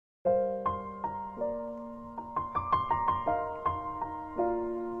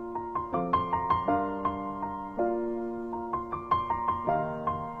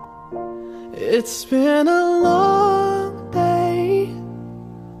It's been a long day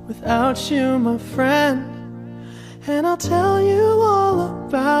without you, my friend, and I'll tell you all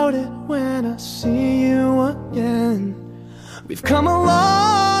about it when I see you again. We've come a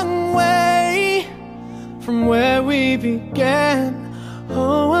long way from where we began.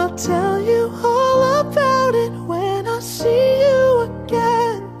 Oh, I'll tell you all about it when I see you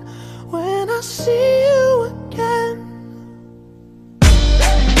again. When I see you again.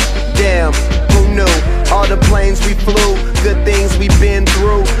 Damn, who knew? All the planes we flew, good things we've been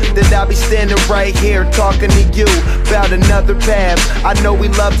through. That I'll be standing right here talking to you about another path. I know we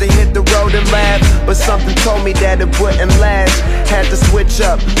love to hit the road and laugh, but something told me that it wouldn't last. Had to switch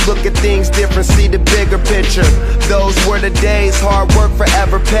up, look at things different, see the bigger picture. Those were the days, hard work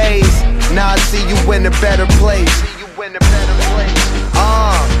forever pays. Now I see you in a better place.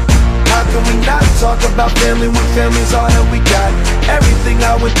 How can we not talk about family when family's all that we got? Everything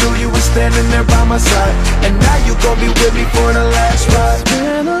I went through, you were standing there by my side, and now you gon' be with me for the last ride. It's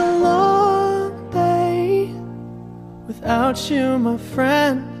been a long day without you, my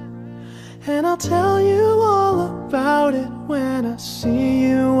friend, and I'll tell you all about it when I see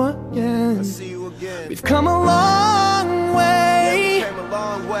you again. We've come a long way,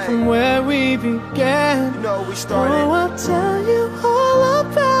 from where we began. You know we started. Oh, I'll tell you all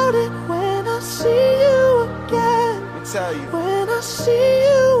about it when I see you again. Let me tell you. When I see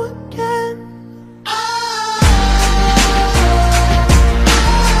you again.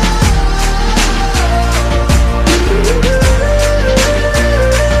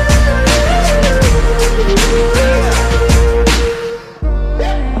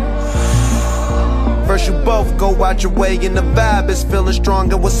 First you both go out your way and the vibe is feeling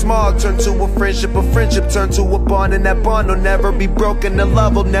strong. And what's small turn to a friendship turn to a bond, and that bond will never be broken. The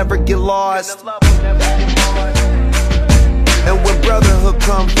love will never get lost. And when brotherhood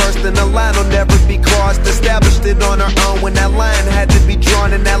come first, then the line will never be crossed. Established it on our own when that line had to be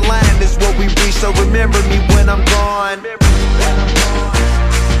drawn, and that line is what we reach. So remember me when I'm gone.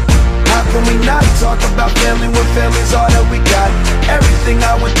 How can we not talk about family when family's all that we got? Everything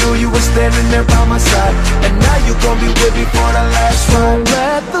I went through, you were standing there by my side, and now you gon' be with me for the last ride. So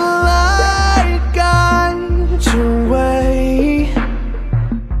let the light guide your way.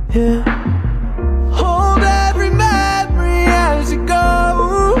 Yeah. Hold every memory as you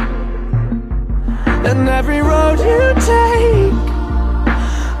go, and every road you take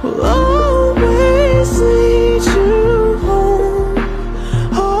will always lead you home.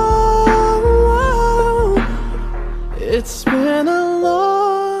 It's been a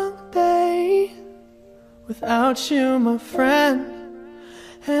long day without you, my friend,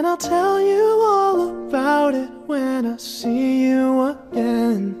 and I'll tell you all about it when I see you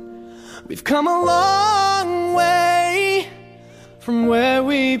again. We've come a long way from where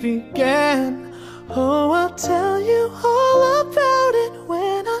we began.